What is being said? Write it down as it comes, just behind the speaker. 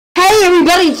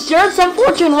everybody, it's Jared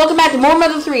Fortune. Welcome back to more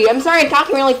Mother 3. I'm sorry I'm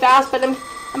talking really fast, but I'm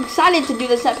excited to do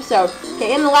this episode.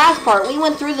 Okay, in the last part, we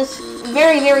went through this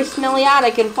very, very smelly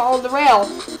attic and followed the rail.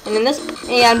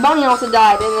 And Bonnie also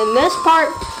died. And in this part,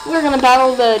 we're gonna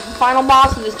battle the final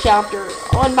boss of this chapter.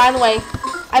 Oh, and by the way,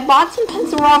 I bought some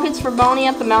pencil rockets for Bonnie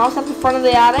at the mouse at the front of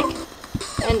the attic.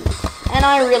 And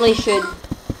I really should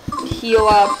heal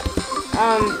up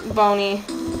Bonnie.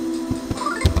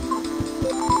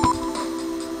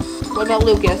 What about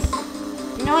Lucas?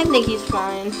 No, I think he's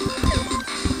fine.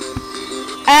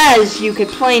 As you could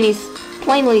plainly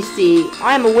see,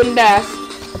 I am a wooden bass.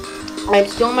 I'm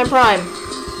still in my prime.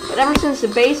 But ever since the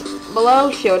base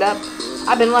below showed up,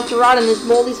 I've been left to rot in this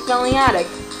moldy smelling attic.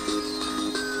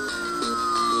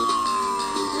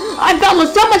 I've felt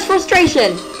with so much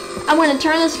frustration! I'm going to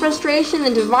turn this frustration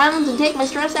into violence and take my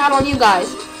stress out on you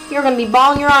guys. You're going to be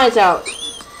bawling your eyes out.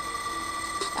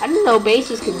 I didn't know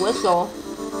bases could whistle.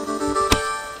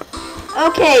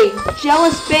 Okay,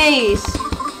 jealous base.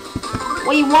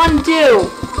 What you want to do?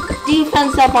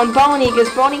 Defense up on Bonnie, because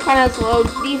Bonnie kind of has low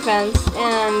defense.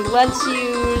 And let's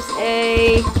use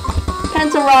a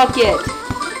pencil rocket.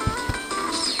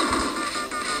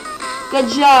 Good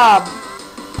job.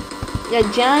 Yeah,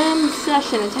 jam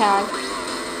session attack.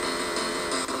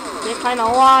 They're kind of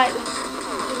a lot.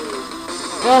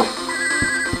 Ugh.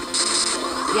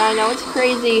 Yeah, I know, it's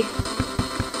crazy.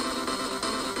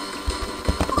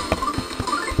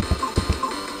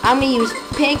 I'm gonna use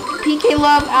PK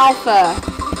Love Alpha.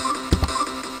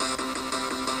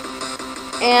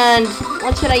 And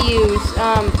what should I use?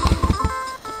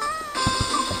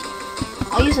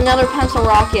 I'll use another pencil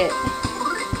rocket.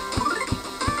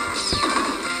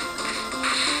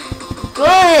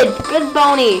 Good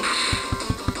Bonnie.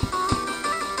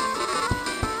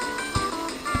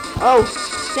 Oh,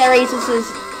 that raises his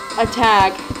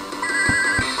attack.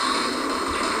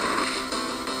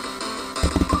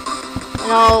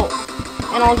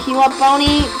 And I'll heal up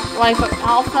Bonnie, life up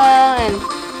Alpha, and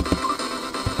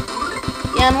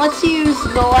yeah, and let's use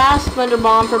the last Thunder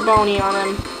Bomb for Bonnie on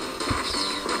him.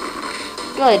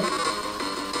 Good.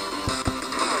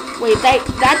 Wait,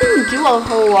 that didn't do a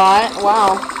whole lot.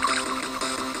 Wow.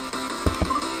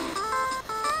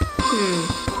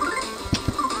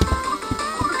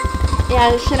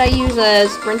 Yeah, should I use a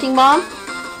sprinting bomb?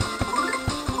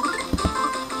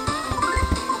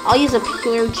 I'll use a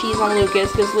pure cheese on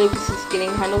Lucas, because Lucas is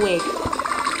getting kind of weak.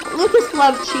 Lucas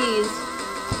loves cheese.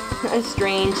 A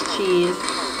strange cheese.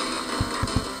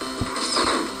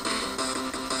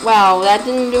 Wow, that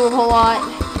didn't do a whole lot.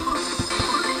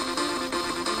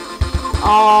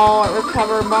 I'll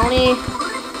recover Bonnie.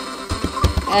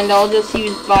 And I'll just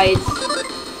use bites.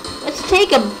 Let's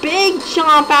take a big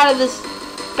chomp out of this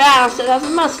bass that has a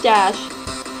mustache.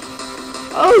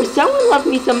 Oh, someone left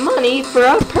me some money for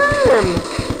a perm.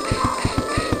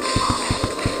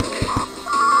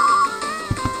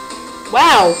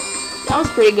 Wow, that was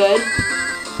pretty good.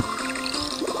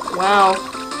 Wow.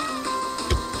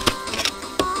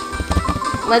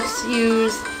 Let's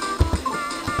use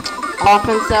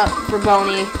offense up for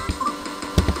Bonnie.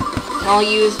 And I'll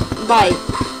use bite.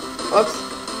 Oops,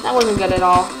 that wasn't good at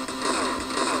all.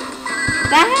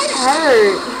 That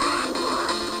hurt.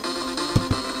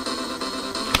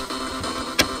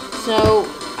 So,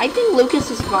 I think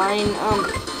Lucas is fine.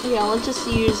 Yeah, let's just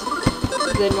use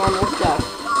the normal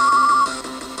stuff.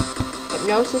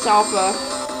 Hypnosis Alpha.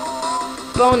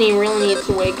 Bonnie really needs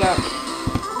to wake up.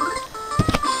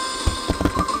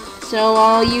 So,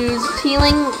 I'll use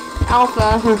Healing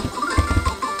Alpha.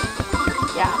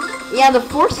 Yeah, the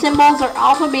 4 symbols are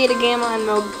Alpha, Beta, Gamma,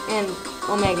 and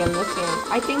Omega in this game.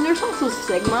 I think there's also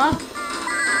Sigma,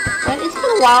 but it's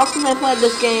been a while since I played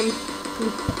this game.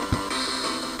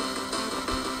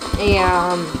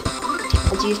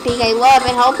 Let's use PK Love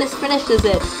and hope this finishes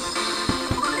it.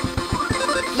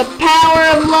 The power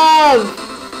of love!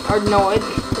 Or no,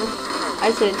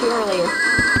 I said it too earlier.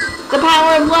 The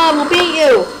power of love will beat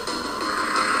you!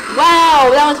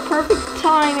 Wow, that was perfect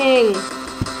timing!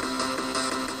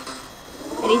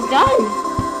 And he's done!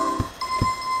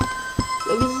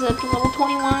 Lucas is up to level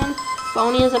 21.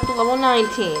 Bonnie is up to level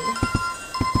 19.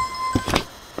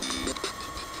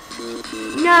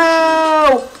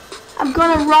 No! I'm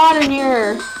gonna rot in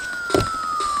here.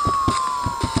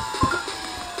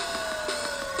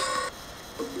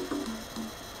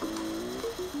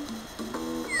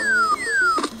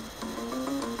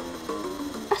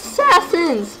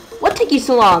 Assassins! What took you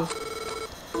so long?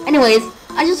 Anyways,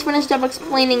 I just finished up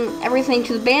explaining everything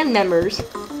to the band members.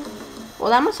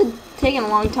 Well, that must have taken a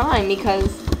long time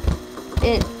because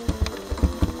it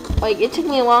took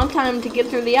me a long time to get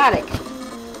through the attic.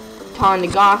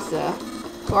 Tandagasa.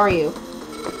 Who are you?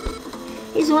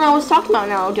 He's the one I was talking about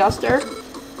now, Duster.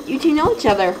 You two know each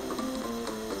other.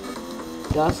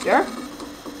 Duster?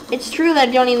 It's true that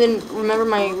I don't even remember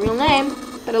my real name,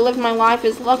 but I lived my life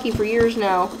as Lucky for years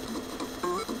now.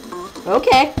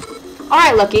 Okay.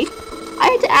 Alright, Lucky. I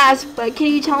hate to ask, but can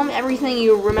you tell me everything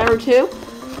you remember too?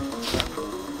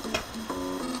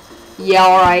 Yeah,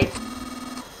 alright.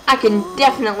 I can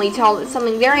definitely tell that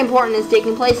something very important is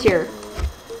taking place here.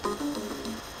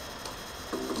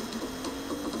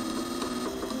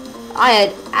 I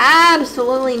had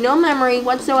absolutely no memory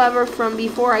whatsoever from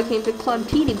before I came to Club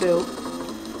Teeny Boo.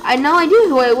 I had no idea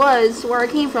who I was, where I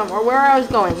came from, or where I was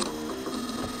going.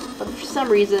 But for some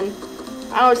reason,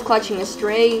 I was clutching a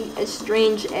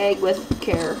strange egg with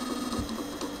care.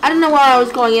 I didn't know where I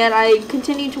was going yet. I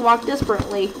continued to walk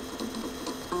desperately.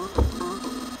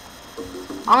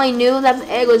 I knew that the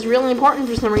egg was really important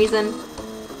for some reason.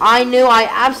 I knew I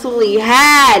absolutely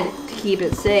had to keep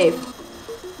it safe.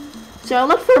 So I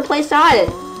looked for a place to hide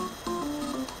it.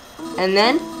 And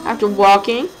then, after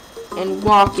walking and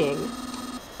walking,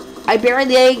 I buried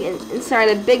the egg inside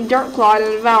a big dirt clod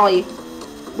in a valley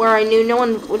where I knew no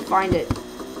one would find it.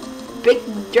 Big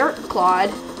dirt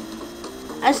clod?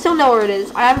 I still know where it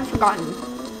is. I haven't forgotten.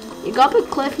 You go up a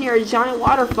cliff near a giant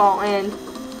waterfall and...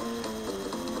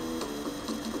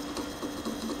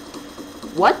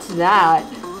 What's that?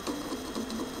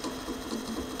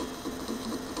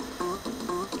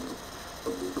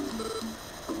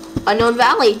 Unknown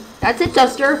Valley. That's it,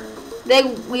 Duster.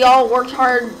 We all worked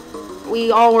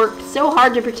so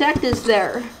hard to protect us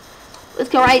there.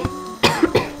 Let's go right.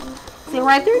 Let's go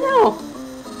right there now.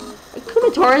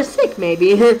 Kumatora is sick,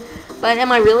 maybe. But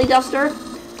am I really Duster?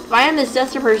 If I am this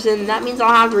Duster person, that means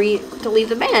I'll have to leave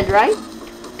the band, right?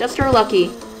 Duster or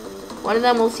Lucky. One of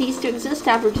them will cease to exist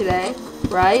after today,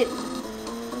 right?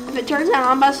 If it turns out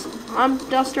I'm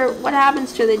Duster, what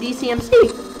happens to the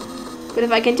DCMC? But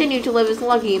if I continue to live as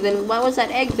Lucky, then what was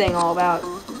that egg thing all about?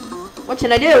 What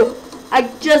should I do? I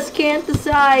just can't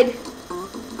decide.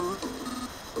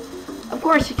 Of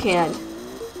course you can't.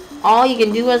 All you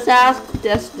can do is ask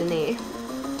Destiny.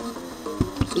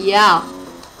 Yeah.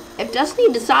 If Destiny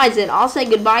decides it, I'll say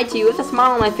goodbye to you with a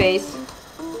smile on my face.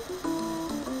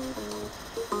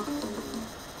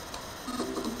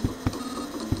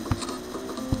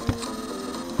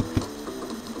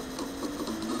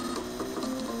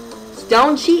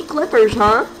 Stone sheet clippers,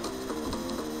 huh?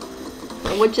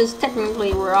 Which is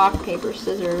technically rock, paper,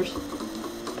 scissors.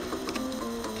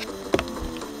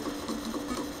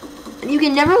 And you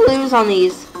can never lose on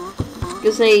these.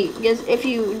 Because if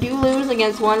you do lose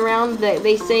against one round,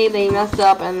 they say they messed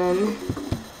up and then,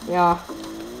 yeah.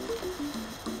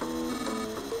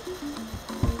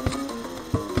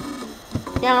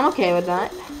 Yeah, I'm okay with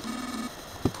that.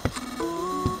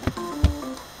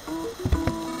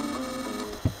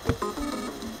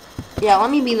 Yeah,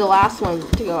 let me be the last one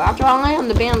to go. After all, I am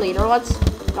the band leader. Let's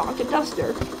talk to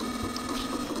Duster.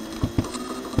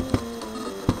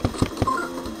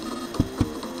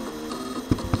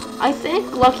 I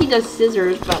think Lucky does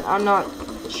scissors, but I'm not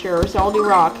sure, so I'll do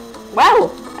rock. Wow,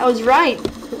 I was right.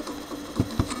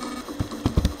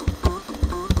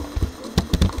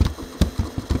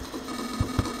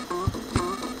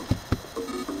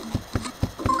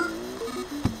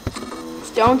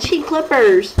 Stone sheet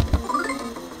clippers.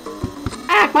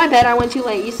 My bad, I went too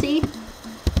late, you see?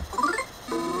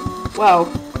 Whoa.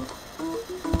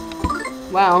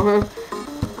 Wow.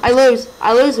 I lose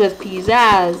with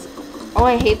pizzazz. Oh,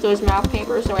 I hate those math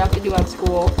papers that we have to do at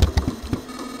school.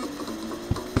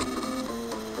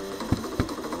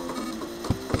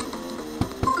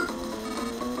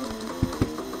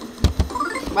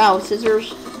 Wow,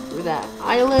 scissors for that.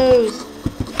 I lose.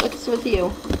 What's with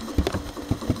you?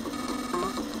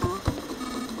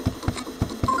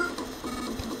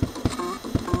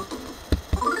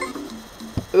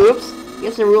 Oops,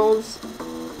 guess the rules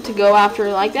to go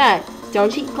after like that.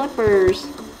 Stone sheet clippers.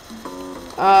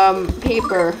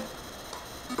 Paper.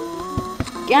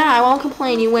 Yeah, I won't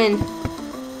complain, you win.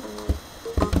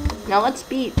 Now let's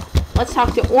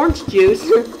talk to orange juice.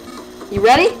 You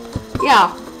ready?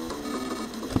 Yeah.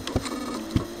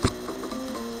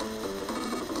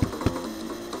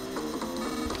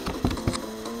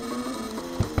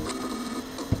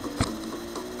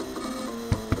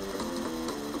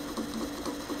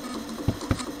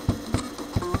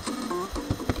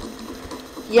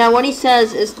 Yeah, what he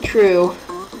says is true.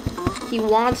 He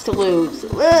wants to lose.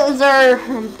 Loser!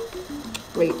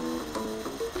 Wait.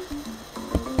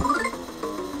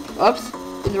 Oops.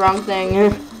 Did the wrong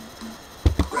thing.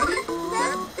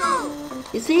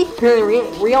 You see?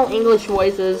 Real English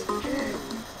voices.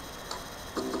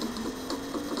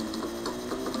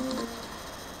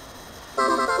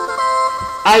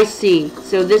 I see.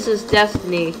 So this is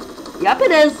destiny. Yep,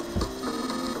 it is.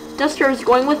 Duster is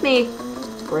going with me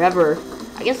forever.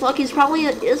 I guess Lucky's probably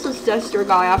is a Duster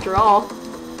guy after all.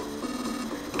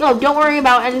 No, don't worry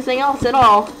about anything else at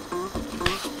all.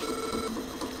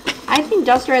 I think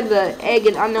Duster had the egg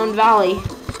in Unknown Valley,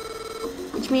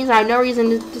 which means I have no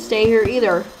reason to stay here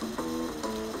either.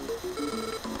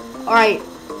 Alright,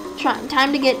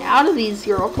 time to get out of these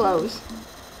girl clothes.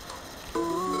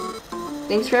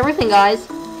 Thanks for everything, guys.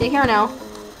 Take care now.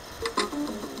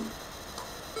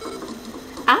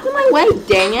 Out of my way,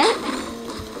 dang it!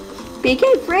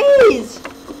 BK, freeze!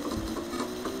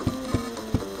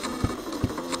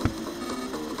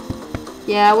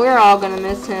 Yeah, we're all gonna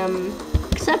miss him.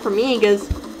 Except for me, because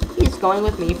he's going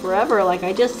with me forever, like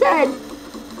I just said.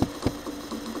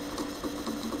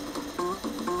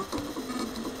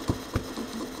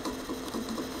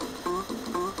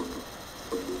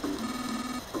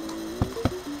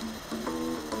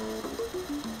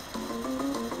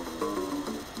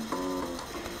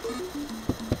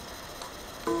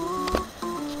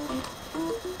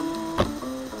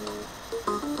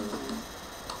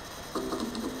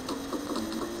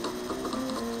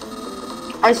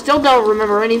 I still don't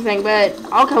remember anything, but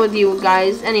I'll come with you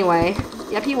guys anyway.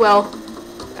 Yep, you will.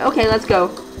 Okay, let's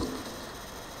go.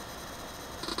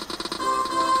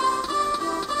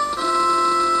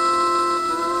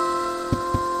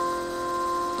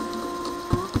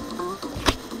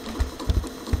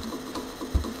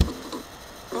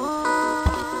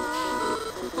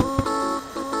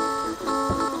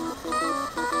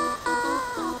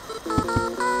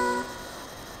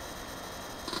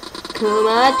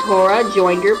 Kuma Tora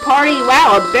joined your party.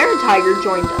 Wow, a bear tiger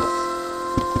joined us.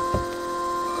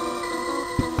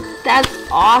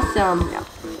 That's awesome.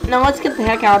 Now let's get the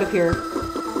heck out of here.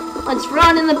 Let's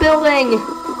run in the building.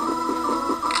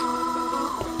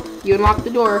 You unlock the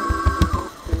door.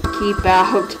 Keep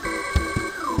out.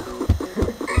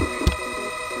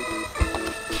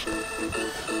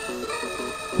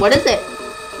 What is it?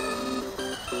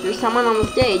 There's someone on the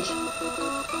stage.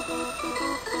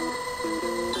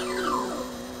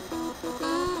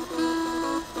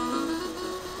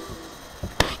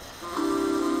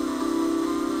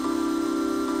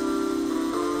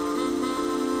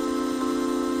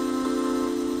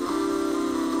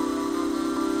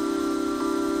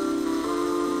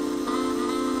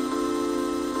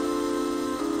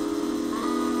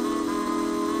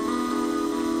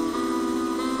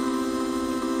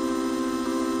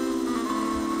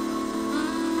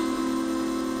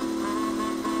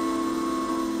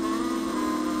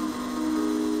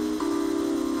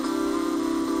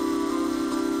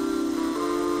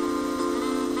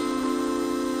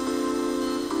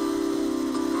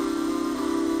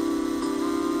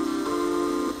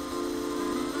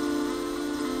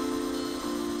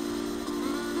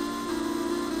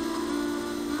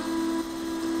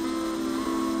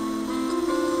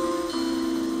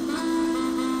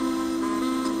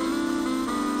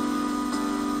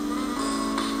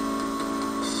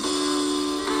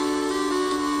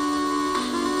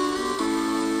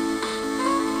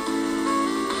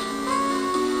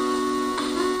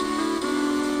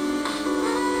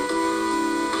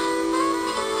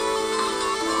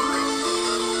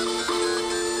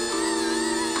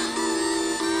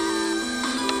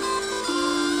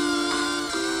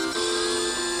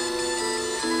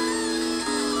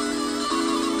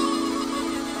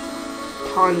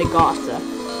 Time to gossip.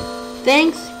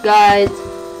 Thanks, guys.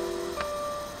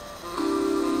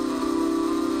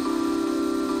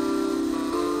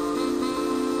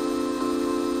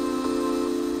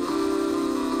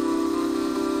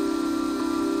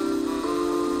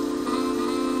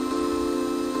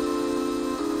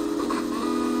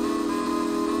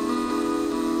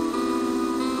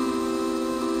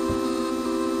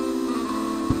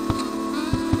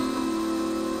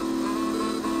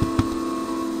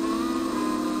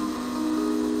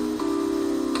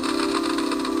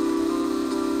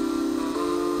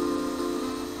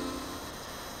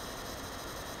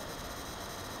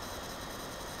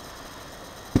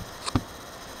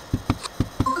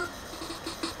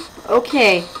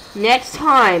 Okay, next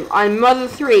time on Mother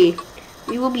 3,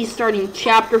 we will be starting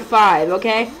Chapter 5,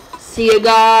 okay? See you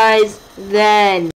guys then.